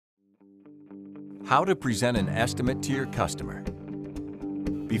How to present an estimate to your customer.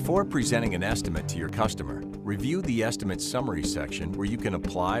 Before presenting an estimate to your customer, review the estimate summary section where you can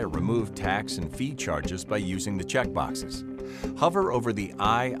apply or remove tax and fee charges by using the checkboxes. Hover over the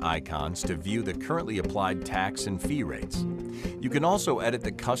eye icons to view the currently applied tax and fee rates. You can also edit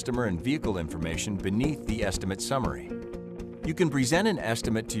the customer and vehicle information beneath the estimate summary. You can present an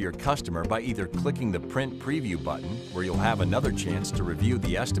estimate to your customer by either clicking the Print Preview button, where you'll have another chance to review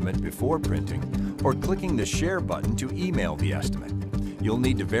the estimate before printing, or clicking the Share button to email the estimate. You'll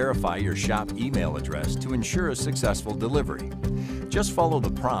need to verify your shop email address to ensure a successful delivery. Just follow the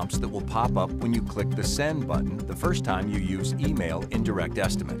prompts that will pop up when you click the Send button the first time you use Email Indirect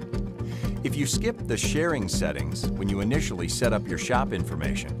Estimate. If you skip the sharing settings when you initially set up your shop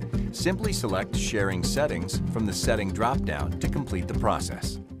information, simply select Sharing Settings from the Setting drop-down to complete the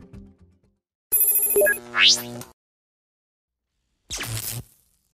process.